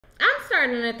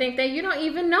starting to think that you don't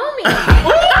even know me.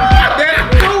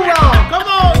 That's too wrong. Come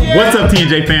on, yeah. What's up,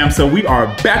 TNJ fam? So we are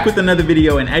back with another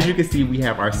video, and as you can see, we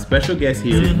have our special guests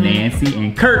here, Nancy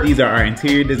and Kurt. These are our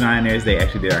interior designers. They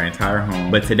actually did our entire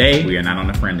home. But today, we are not on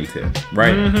a friendly tip,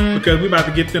 right? Because we're about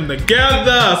to get them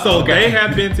together. So they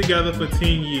have been together for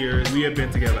 10 years. We have been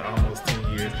together almost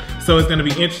 10 years. So it's gonna be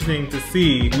interesting to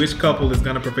see which couple is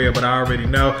gonna prevail, but I already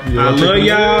know. I love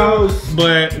y'all,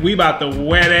 but we about to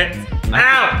wet it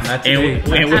out. I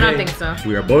don't think so.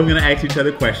 We are both gonna ask each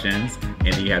other questions,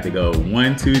 and then you have to go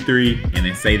 1, 2, 3, and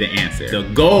then say the answer. The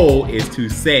goal is to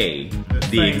say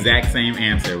the exact same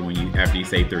answer after you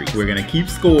say 3. We're gonna keep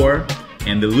score,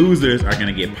 and the losers are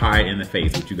gonna get pied in the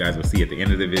face, which you guys will see at the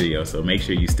end of the video, so make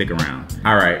sure you stick around.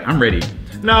 All right, I'm ready.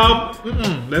 No,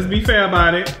 let's be fair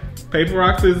about it. Paper,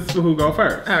 rock, scissors for who go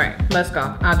first. All right, let's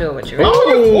go. I'll do it with you.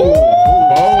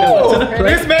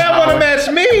 This man wanna match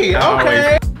me.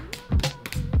 Okay.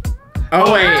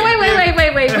 Oh, wait.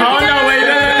 Wait. Oh, no, wait.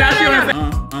 Now she wants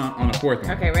on the 4th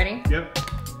one. Okay, ready? Yep.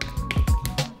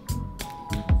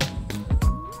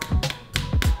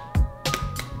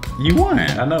 You won.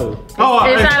 I know. Oh,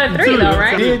 It's out of 3 though,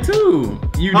 right? You did too.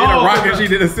 You did a rock and she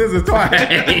did a scissors twice.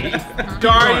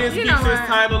 Jarius You keeps know his what?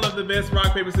 title of the best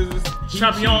rock, paper, scissors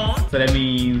champion. So that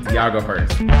means y'all go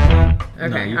first.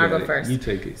 Okay, I'll go first. You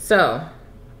take it. So.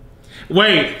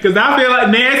 Wait, because I feel like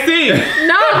Nancy.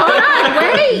 No, hold on,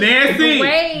 wait. Nancy.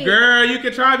 Wait. Girl, you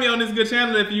can try me on this good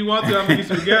channel if you want to. I'm gonna get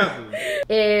you together.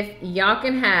 If y'all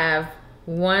can have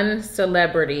one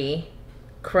celebrity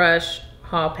crush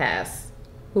hall pass,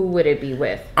 who would it be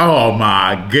with? Oh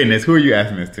my goodness. Who are you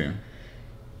asking this to?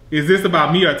 Is this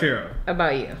about me or Tara?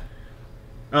 About you.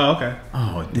 Oh, okay.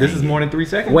 Oh, This is more than 3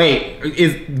 seconds? Wait,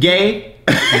 is gay?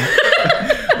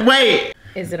 Wait.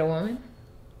 Is it a woman?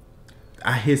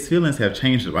 His feelings have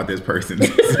changed about this person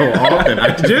so often.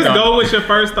 I Just go with your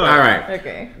first thought. All right.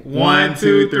 Okay. 1,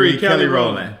 2, 3. Kelly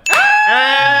Rowland.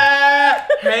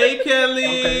 Hey, Kelly.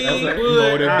 Okay, that's like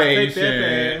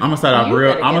Motivation. I'm gonna start off You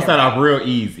real. better I'm gonna get it start off real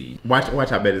easy.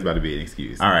 Watch. I bet it's about to be an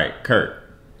excuse. All right, Kurt.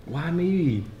 Why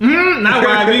me? Not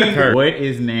why me. Kurt. What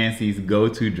is Nancy's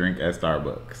go-to drink at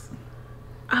Starbucks?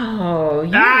 Oh,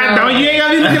 you Don't you ain't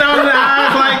gotta be looking over the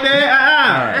eyes like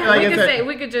that. Like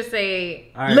we could just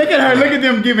say Right. Look at her. Look at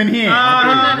them giving hints.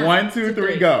 Uh-huh. 1, 2,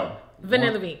 3, go.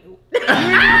 vanilla bean.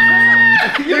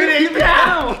 You didn't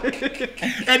count.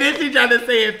 And then she tried to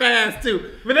say it fast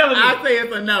too. Vanilla bean. I say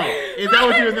it's a no. Is that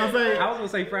what you was gonna say? I was gonna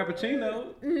say Frappuccino.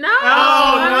 No.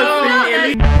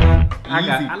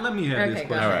 Let me have this go.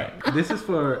 question. All right. This is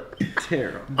for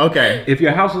Terrell. Okay. If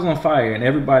your house was on fire and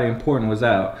everybody important was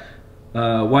out,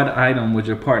 what item would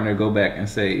your partner go back and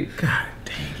save? God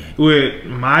dang it. With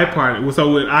my partner,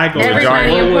 so would I go with Everybody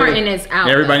Jarius? important is out.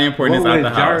 Everybody important What is out would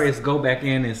the house. Jarius go back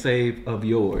in and save of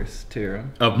yours, Terrell?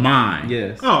 Of mine.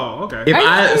 Yes. Oh, okay.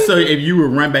 If you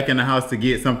would run back in the house to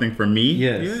get something for me.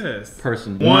 Yes. Yes.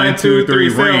 Personal. 1, 2, 3,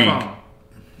 cell ring. phone.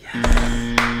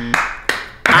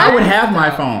 I would have my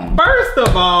phone. First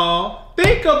of all,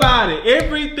 think about it.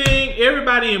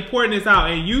 Everybody important is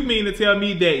out, and you mean to tell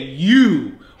me that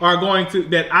you are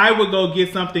that I would go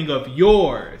get something of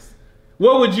yours?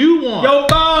 What would you want? Your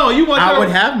phone. You want? I would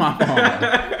have my phone.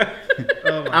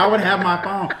 I would have my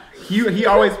phone. He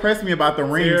always pressed me about the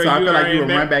ring, Sarah, so I you feel like are you would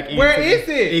run back in. Where is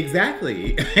it?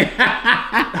 Exactly.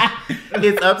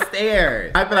 It's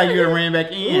upstairs. I feel like you would have ran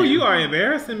back in. Ooh, you are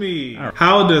embarrassing me. Right.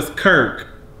 How does Kirk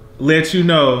let you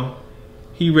know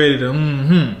he ready to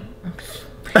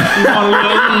Kirk,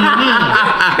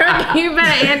 you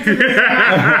better answer this.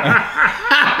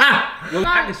 Well,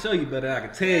 I can show you, but I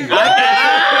can tell you.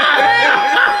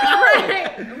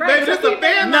 Right. Just a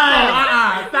fan. No,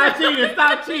 stop cheating,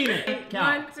 stop cheating.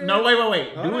 Count. 1, 2. No,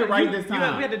 wait. Do it right this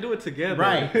time. We had to do it together.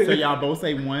 Right. So y'all both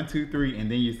say 1, 2, 3,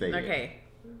 and then you say it. Okay.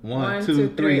 1, 2,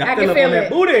 3. I can feel it.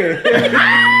 Booty.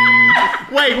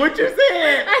 Wait, what you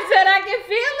said? I said I can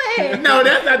feel it. No,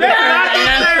 that's not the correct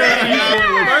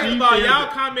answer. First of all, y'all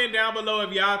comment down below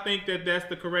if y'all think that that's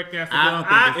the correct answer. I don't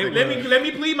think it's let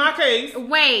me plead my case.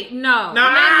 Wait, no.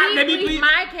 Let me plead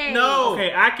my case. No.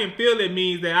 Okay, I can feel it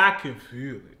means that I can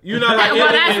feel it. You know, like Well,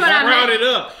 that's it's what I meant. rounded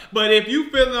up. But if you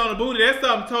feel it on the booty, that's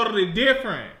something totally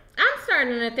different. I'm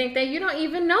starting to think that you don't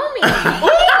even know me.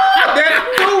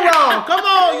 That's too wrong. Come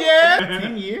on, yeah.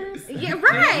 10 years? Yeah,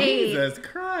 right. Jesus Who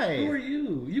Christ. are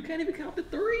you? You can't even count to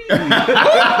 3.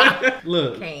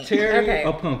 Look, Can't. cherry Okay.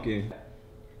 or pumpkin?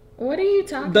 What are you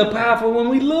talking The about? pie for when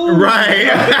we lose. Right.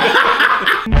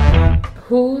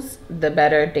 Who's the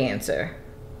better dancer?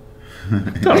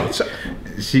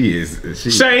 She is.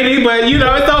 Shady, but you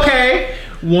know, it's okay.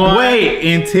 Wait,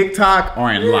 in TikTok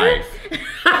or in life?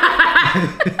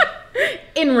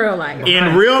 In real life.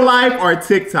 In real life or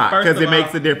TikTok? First Because of it makes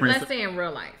all, a difference. Let's say in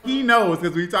real life. He knows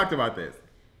because we talked about this.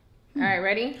 All right,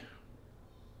 ready?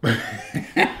 1,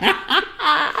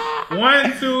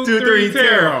 2, Two, 3, three,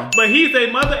 Terrell. Terrell. But he's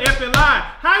a mother effing lie.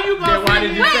 How you gonna Then why say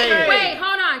did you this? say it? Wait,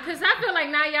 hold on, because I feel like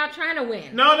now y'all trying to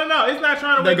win. No, it's not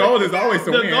trying to The win. goal is always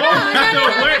to The win. goal is to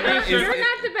win. It's You're just-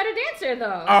 not the better dancer,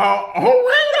 though. Oh,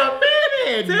 wait a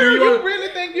minute. Terrell, you really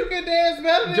think you can dance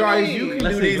better than Joyce, me? you can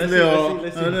Let's do see, these let's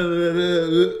see, little.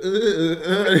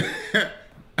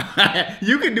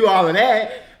 You can do all of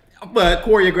that, but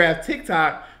choreograph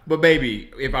TikTok. But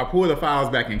baby, if I pull the files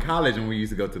back in college and we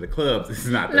used to go to the clubs, this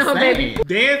is not the No, same. baby.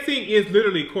 Dancing is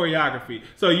literally choreography.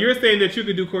 So you're saying that you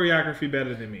can do choreography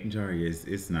better than me. Jarius,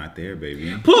 it's not there,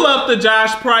 baby. Pull up the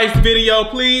Josh Price video,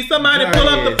 please. Somebody pull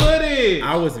up the Jarius, footage.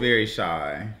 I was very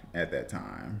shy at that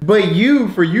time. But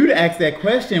for you to ask that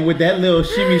question with that little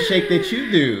shimmy shake that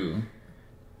you do,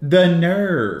 the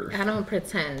nerve. I don't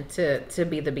pretend to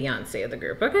be the Beyonce of the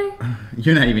group, okay?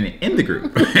 You're not even in the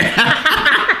group.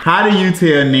 How do you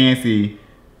tell Nancy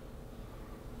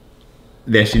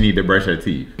that she need to brush her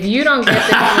teeth? If you don't get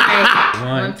this right,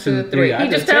 1, 2, 3. He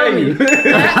just tell told me. you.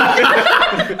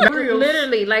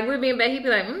 Literally, like we'd be in bed, he'd be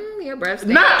like, your breath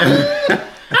stinks. Not.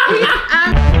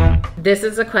 This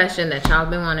is a question that y'all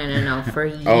been wanting to know for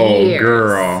years. Oh,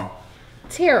 girl.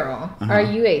 Terrell, are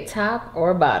you a top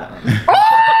or bottom?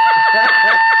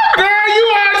 Girl, you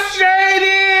are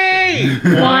shady.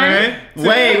 One.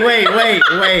 Wait.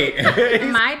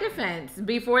 In my defense,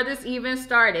 before this even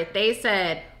started, they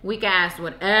said we can ask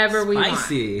whatever we want.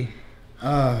 Spicy.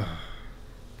 The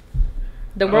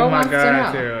Oh world my wants to God,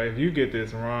 know. Terrell, if you get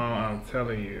this wrong, I'm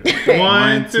telling you.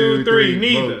 1, 2, 3,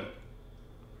 neither.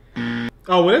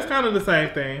 Oh, well, it's kind of the same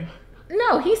thing.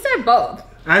 No, he said both.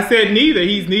 I said neither.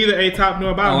 He's neither a top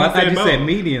nor a bottom. Oh, I He thought you both. said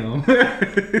medium.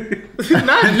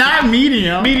 Not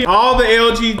medium. All the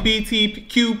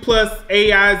LGBTQ plus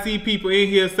AIZ people in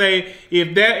here say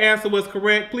if that answer was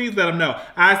correct, please let them know.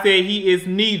 I said he is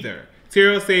neither.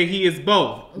 Terrell said he is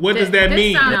both. What does that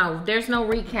mean? No, there's no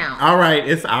recount. All right,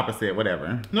 it's opposite.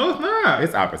 Whatever. No, it's not.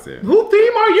 It's opposite. Who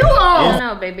team are you on?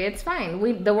 No, baby, it's fine.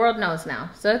 The world knows now,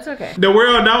 so it's okay. The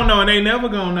world don't know and they never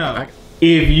gonna know.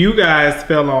 If you guys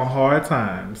fell on hard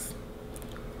times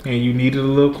and you needed a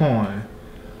little coin,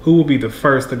 who will be the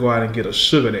first to go out and get a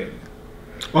sugar daddy?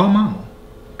 Or a mama?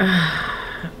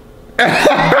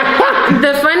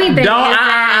 The funny thing Don't-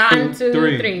 is, 1,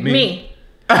 2, 3, me.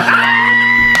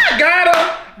 Got him!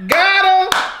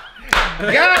 Got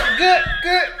good,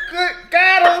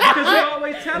 got him! Because you're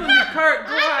always telling me, Kurt,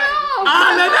 go out. No.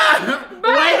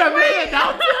 Wait a minute.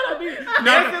 Don't tell me.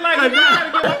 That's it, like, you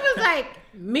gotta He was like,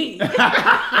 me.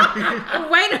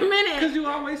 Wait a minute. Because you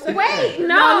always say Wait, that.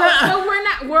 no. So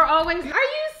we're always, are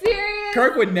you serious?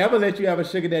 Kirk would never let you have a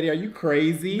sugar daddy. Are you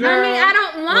crazy? I mean, I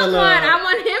don't want Well, one. I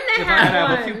want him to If I have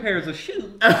have a few one. pairs of shoes.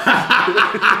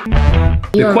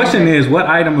 The question is, what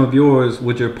item of yours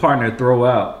would your partner throw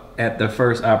out at the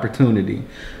first opportunity?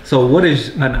 So what is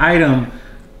an item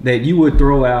that you would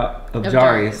throw out of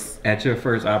Jarius at your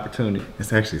first opportunity?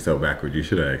 It's actually so backward. You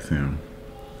should have asked him.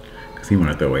 Because he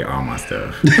want to throw away all my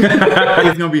stuff.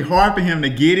 It's going to be hard for him to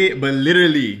get it, but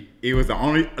literally, it was the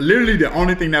only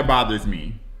thing that bothers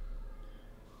me.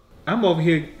 I'm over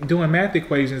here doing math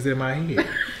equations in my head.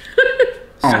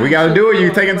 Oh, we got to do it.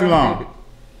 You're taking too long.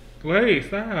 Wait,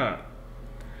 stop.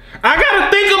 I gotta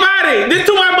think about it. This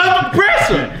too much motherfucking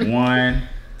pressure. 1,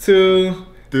 2,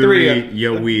 3.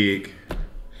 your wig.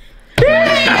 You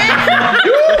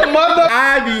mother.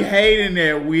 I be hating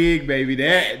that wig, baby.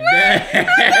 That.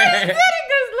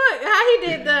 Because look, how he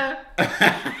did the.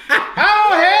 I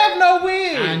don't have no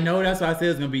wig. I know that's why I said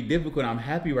it's gonna be difficult. I'm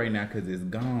happy right now because it's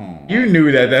gone. You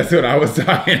knew that. That's what I was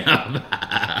talking about.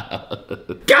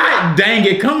 God dang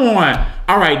it! Come on.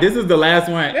 All right, this is the last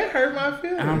one. That hurt my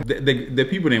feelings. The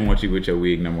people didn't want you with your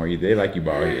wig no more. They like you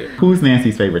bald head. Who's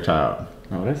Nancy's favorite child?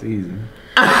 Oh, that's easy.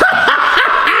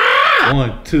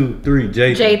 1, 2, 3,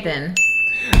 Jathan. Jathan.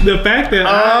 The fact that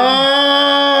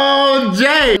Oh,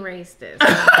 Jay. Erase this.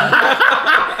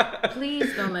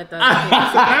 Please don't let those kids.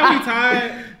 now we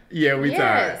tired. Yeah, we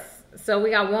tired. Yes. So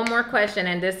we got one more question,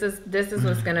 and this is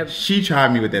what's gonna. She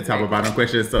tried me with that top or bottom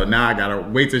question, so now I gotta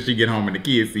wait till she get home and the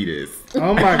kids see this.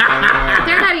 Oh my God.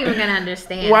 They're not even gonna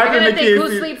understand. Why They're didn't gonna the think kids who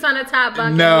see- sleeps on the top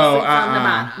bunk No, and who sleeps on the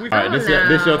bottom. All right,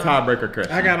 this your tiebreaker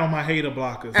question. I got on my hater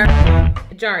blockers.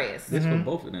 Jarius, This for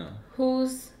both of them.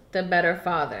 who's the better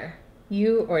father,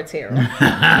 you or Terrell?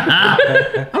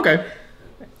 Okay.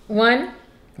 1.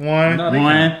 One, No, they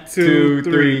 1, 2,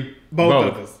 3. Both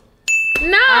of us.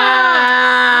 No.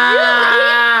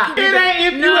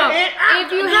 If you had, how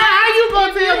you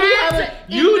gonna tell me?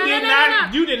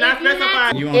 You did not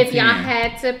specify. If y'all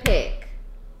had to pick.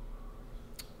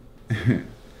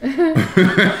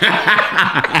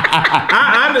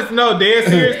 I just know, dead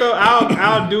serious though.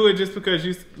 I'll do it just because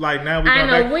you like now we. I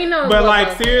know back. we know, but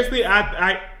like seriously,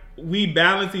 we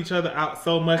balance each other out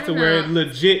so much to where it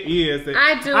legit is that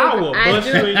I will bust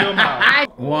you in your mouth.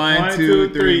 1, 2,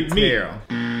 3, Terrell.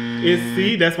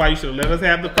 See, that's why you should let us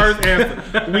have the first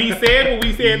answer. We said what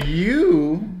we said.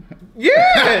 You.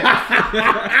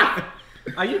 Yes.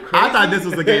 Are you crazy? I thought this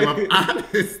was a game of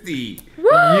honesty.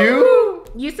 Woo!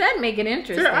 You said make it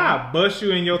interesting. I'll bust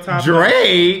you in your top.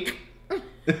 Drake.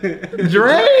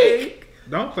 Drake.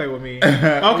 Don't play with me.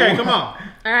 Okay, come on.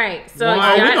 All right, so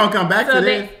we're gonna come back to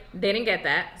this. They didn't get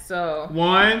that. So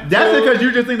 1. That's because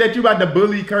you just think that you about to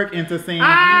bully Kirk into saying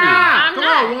I'm come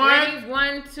not. on, 1. Ready?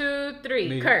 1, 2, 3.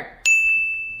 Me. Kirk.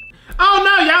 Oh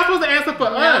no, y'all supposed to answer for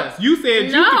us. You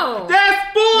said no.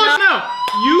 That's bullshit. No.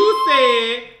 You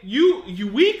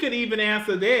said we could even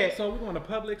answer that. So we're going to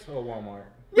Publix or Walmart?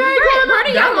 Yeah, where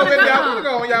do y'all want to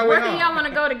go? Where do y'all want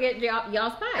to go to get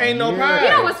y'all's pie? Ain't no pie. You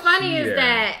know what's funny is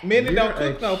that men don't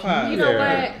cook no pie. you know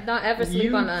what? Don't ever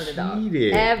sleep on the underdog.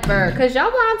 Cheated. Ever. Because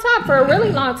y'all were on top for a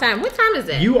really long time. What time is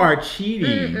it? You are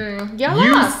cheating. Y'all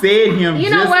You lost. said him You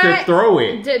know just what? to throw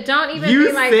it. Don't even You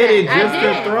be like said that. it just I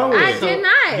to did. throw it. I did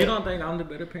not. You don't think I'm the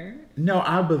better parent? No,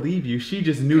 I believe you. She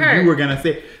just knew Kirk. you were gonna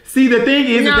say. See, the thing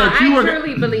is that you were. I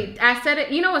truly believe. I said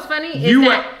it. You know what's funny? Is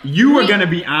You were gonna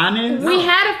be honest. We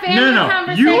had a family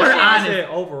conversation. You were I honest. said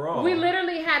overall. We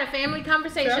literally had a family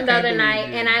conversation the other night,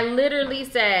 and I literally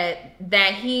said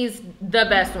that he's the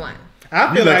best one. I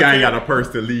You feel look, like I ain't got a purse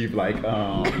to leave.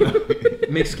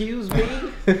 Excuse me?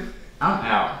 I'm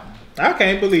out. I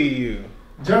can't believe you.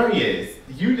 Jarius,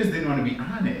 you just didn't want to be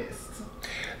honest.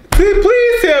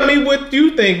 Please tell me what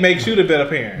you think makes you the better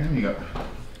parent. There you go.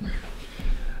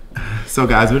 So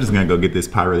guys, we're just gonna go get this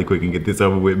pie really quick and get this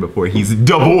over with before he's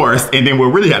divorced, and then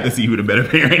we'll really have to see who the better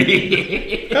parent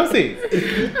is. Come see.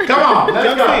 Come on,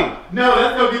 let's go. See. No,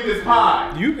 let's go get this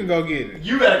pie. You can go get it.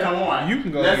 You better come on. You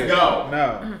can go Let's get go. it.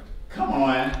 No. Come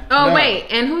on. Oh No. wait,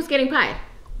 and who's getting pie?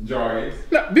 Jarius.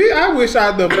 No, I wish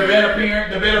The better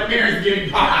parent's getting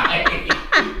pie.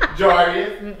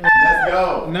 Jarius, let's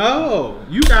go. No,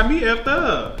 you got me effed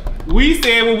up. We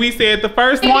said what we said the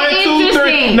first Make 1, it 2, 3.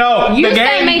 interesting. No, You the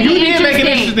said game. make You it did make it interesting.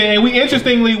 interesting, and we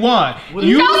interestingly won. No,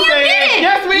 you didn't.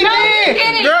 Yes, we No, you did.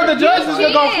 didn't. Girl, the You judges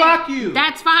are gonna did. flock you.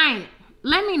 That's fine.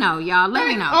 Let me know, y'all. Let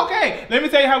me know. Okay, let me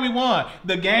tell you how we won.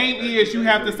 The game is you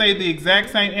have to say the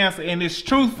exact same answer, and it's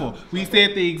truthful. We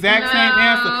said the exact same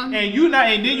answer, and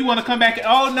and then you want to come back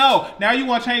and now you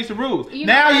want to change the rules. You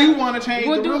want to change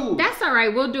the rules. That's all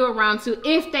right. We'll do a round 2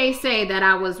 if they say that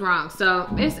I was wrong. So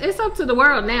it's up to the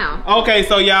world now. Okay,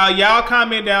 so y'all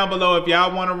comment down below if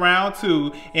y'all want a round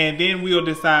 2, and then we'll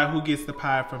decide who gets the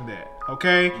pie from that.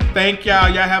 Okay, thank y'all.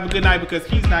 Y'all have a good night because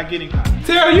he's not getting pie.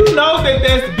 Terrell, you know that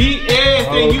that's BS,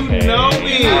 and you know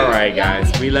it. All right,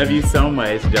 guys, we love you so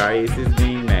much. Jarius is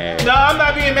being mad. No, I'm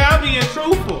not being mad. I'm being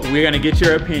truthful. We're gonna get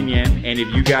your opinion, and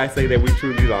if you guys say that we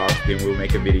truly lost, then we'll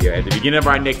make a video. At the beginning of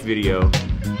our next video,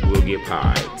 we'll get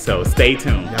pie. So stay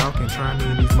tuned. Y'all can try me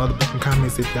in these motherfucking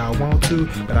comments if y'all want to,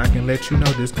 but I can let you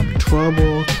know there's gonna be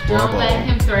trouble. Don't let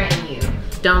him threaten you.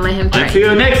 Don't let him threaten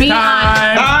Until you. next Be time.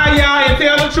 honest. Bye, y'all, and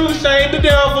tell the truth, shame the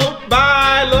devil.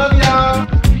 Bye, love